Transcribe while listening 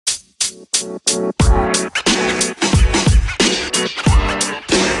Hi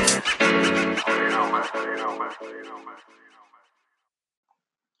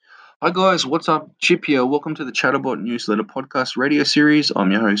guys, what's up? Chip here. Welcome to the Chatterbot Newsletter Podcast Radio Series.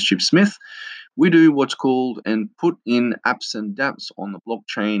 I'm your host, Chip Smith. We do what's called and put in apps and dApps on the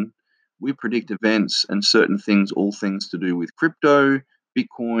blockchain. We predict events and certain things, all things to do with crypto,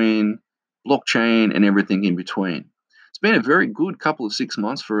 Bitcoin, blockchain, and everything in between. It's been a very good couple of 6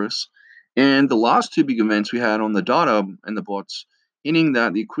 months for us. And the last two big events we had on the data and the bots, hinting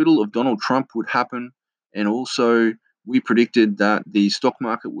that the acquittal of Donald Trump would happen, and also we predicted that the stock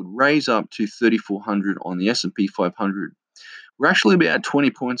market would raise up to 3,400 on the S&P 500. We're actually about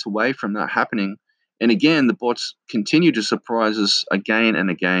 20 points away from that happening. And again, the bots continue to surprise us again and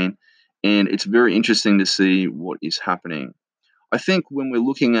again. And it's very interesting to see what is happening. I think when we're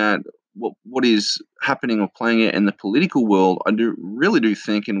looking at what is happening or playing out in the political world, I really do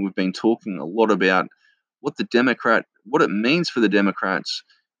think, and we've been talking a lot about what it means for the Democrats.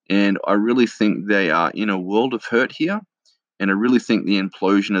 And I really think they are in a world of hurt here. And I really think the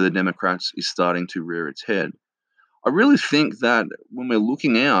implosion of the Democrats is starting to rear its head. I really think that when we're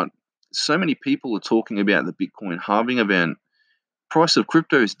looking out, so many people are talking about the Bitcoin halving event. Price of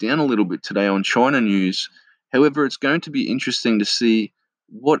crypto is down a little bit today on China news. However, it's going to be interesting to see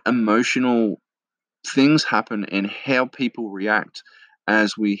what emotional things happen and how people react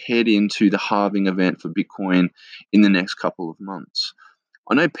as we head into the halving event for Bitcoin in the next couple of months.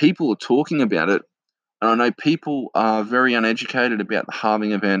 I know people are talking about it, and I know people are very uneducated about the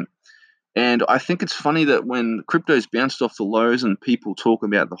halving event. And I think it's funny that when crypto's bounced off the lows and people talk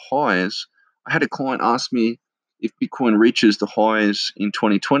about the highs, I had a client ask me if Bitcoin reaches the highs in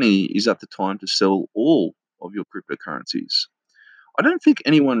 2020, is that the time to sell all of your cryptocurrencies? I don't think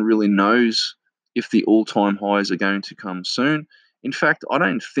anyone really knows if the all-time highs are going to come soon. In fact, I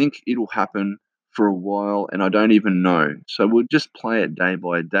don't think it'll happen for a while, and I don't even know. So we'll just play it day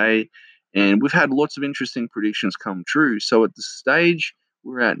by day. And we've had lots of interesting predictions come true. So at the stage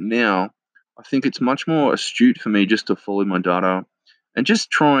we're at now, I think it's much more astute for me just to follow my data and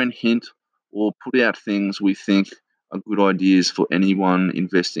just try and hint or put out things we think are good ideas for anyone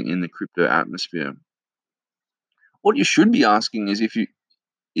investing in the crypto atmosphere. What you should be asking is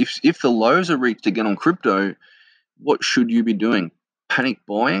if the lows are reached again on crypto, what should you be doing? Panic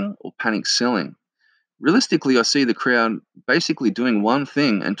buying or panic selling? Realistically, I see the crowd basically doing one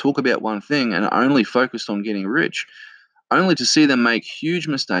thing and talk about one thing and only focused on getting rich, only to see them make huge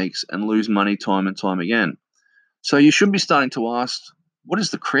mistakes and lose money time and time again. So you should be starting to ask, what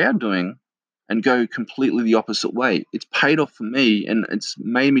is the crowd doing? And go completely the opposite way. It's paid off for me and it's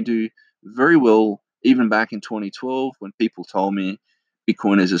made me do very well even back in 2012 when people told me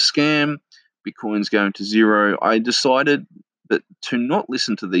Bitcoin is a scam, Bitcoin's going to zero. I decided that to not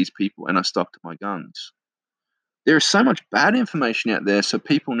listen to these people and I stuck to my guns. There is so much bad information out there, so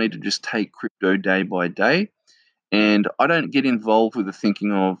people need to just take crypto day by day. And I don't get involved with the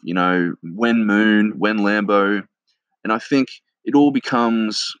thinking of, when Moon, when Lambo, and I think it all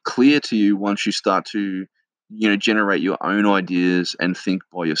becomes clear to you once you start to, generate your own ideas and think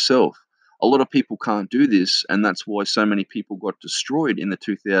by yourself. A lot of people can't do this, and that's why so many people got destroyed in the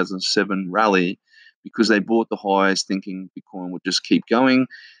 2007 rally because they bought the highs thinking Bitcoin would just keep going,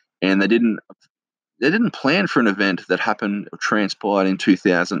 and they didn't plan for an event that happened or transpired in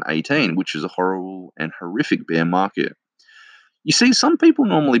 2018, which is a horrible and horrific bear market. You see, some people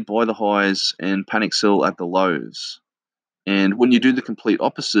normally buy the highs and panic sell at the lows. And when you do the complete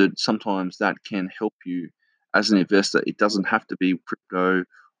opposite, sometimes that can help you as an investor. It doesn't have to be crypto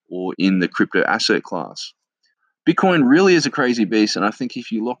or in the crypto asset class. Bitcoin really is a crazy beast. And I think if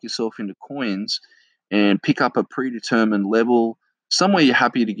you lock yourself into coins and pick up a predetermined level, somewhere you're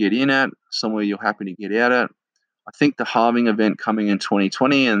happy to get in at, somewhere you're happy to get out at, I think the halving event coming in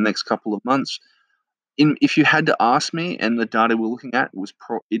 2020 and the next couple of months, if you had to ask me, and the data we're looking at was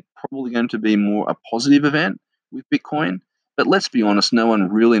probably going to be more a positive event with Bitcoin. But let's be honest, no one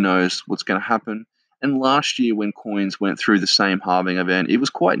really knows what's going to happen. And last year, when coins went through the same halving event, it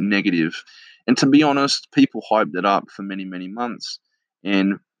was quite negative. And to be honest, people hyped it up for many, many months.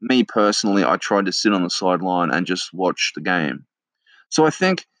 And me personally, I tried to sit on the sideline and just watch the game. So I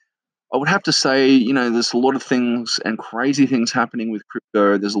think I would have to say, there's a lot of things and crazy things happening with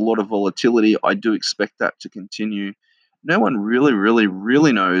crypto. There's a lot of volatility. I do expect that to continue. No one really, really,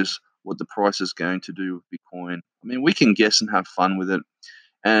 really knows what the price is going to do with Bitcoin. I mean, we can guess and have fun with it.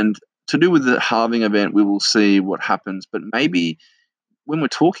 And to do with the halving event, we will see what happens. But maybe when we're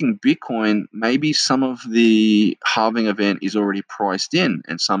talking Bitcoin, maybe some of the halving event is already priced in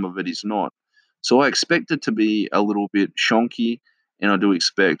and some of it is not. So I expect it to be a little bit shonky and I do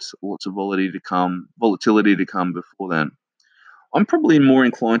expect lots of volatility to come before then. I'm probably more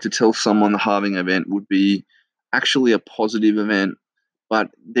inclined to tell someone the halving event would be actually a positive event, but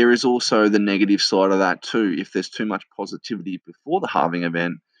there is also the negative side of that too. If there's too much positivity before the halving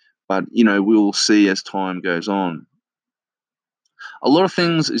event, but we'll see as time goes on. A lot of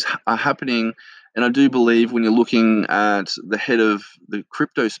things are happening, and I do believe when you're looking at the head of the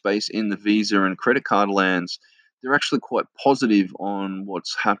crypto space in the Visa and credit card lands, they're actually quite positive on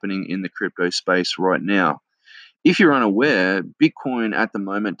what's happening in the crypto space right now. If you're unaware, Bitcoin at the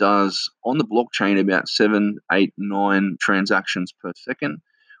moment does on the blockchain about 7, 8, 9 transactions per second,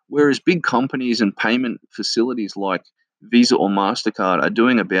 whereas big companies and payment facilities like Visa or MasterCard are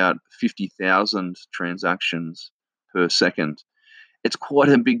doing about 50,000 transactions per second. It's quite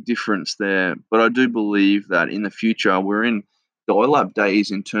a big difference there, but I do believe that in the future, we're in dial-up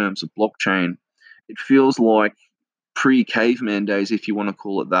days in terms of blockchain. It feels like pre-caveman days, if you want to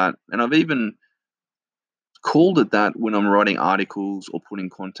call it that. And I've even called it that when I'm writing articles or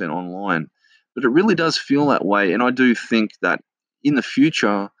putting content online. But it really does feel that way. And I do think that in the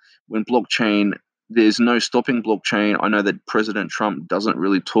future, when blockchain, there's no stopping blockchain. I know that President Trump doesn't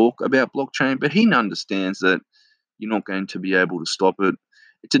really talk about blockchain, but he understands that you're not going to be able to stop it.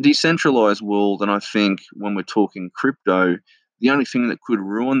 It's a decentralized world. And I think when we're talking crypto, the only thing that could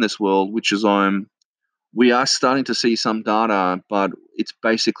ruin this world, which is we are starting to see some data, but it's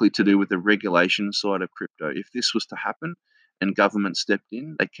basically to do with the regulation side of crypto. If this was to happen and government stepped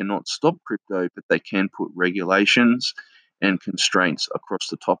in, they cannot stop crypto, but they can put regulations and constraints across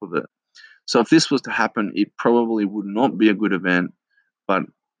the top of it. So if this was to happen, it probably would not be a good event, but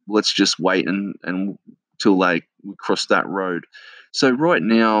let's just wait and till we cross that road. So right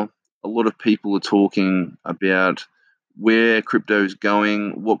now, a lot of people are talking about where crypto is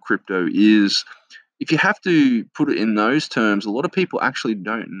going, what crypto is. If you have to put it in those terms, a lot of people actually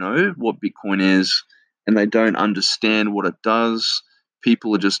don't know what Bitcoin is and they don't understand what it does.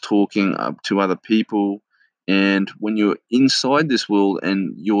 People are just talking up to other people. And when you're inside this world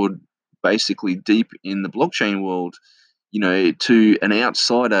and you're basically deep in the blockchain world, to an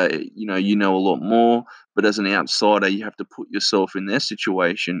outsider, you know a lot more. But as an outsider, you have to put yourself in their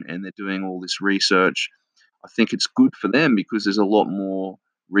situation and they're doing all this research. I think it's good for them because there's a lot more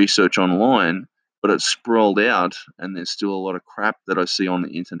research online, but it's sprawled out and there's still a lot of crap that I see on the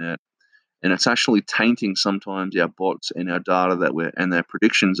internet. And it's actually tainting sometimes our bots and our data and their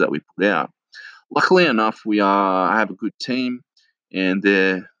predictions that we put out. Luckily enough, I have a good team and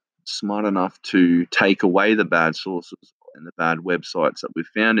they're smart enough to take away the bad sources and the bad websites that we've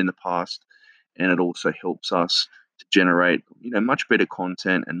found in the past. And it also helps us to generate, much better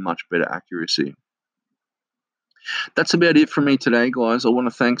content and much better accuracy. That's about it from me today, guys. I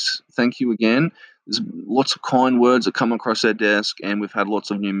want to thank you again. There's lots of kind words that come across our desk, and we've had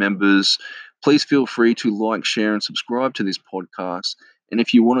lots of new members. Please feel free to like, share, and subscribe to this podcast. And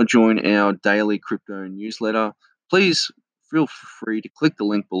if you want to join our daily crypto newsletter, please feel free to click the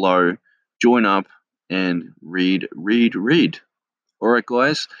link below, join up, and read, read, read. All right,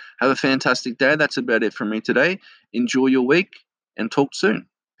 guys, have a fantastic day. That's about it from me today. Enjoy your week and talk soon.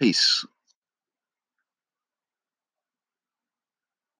 Peace.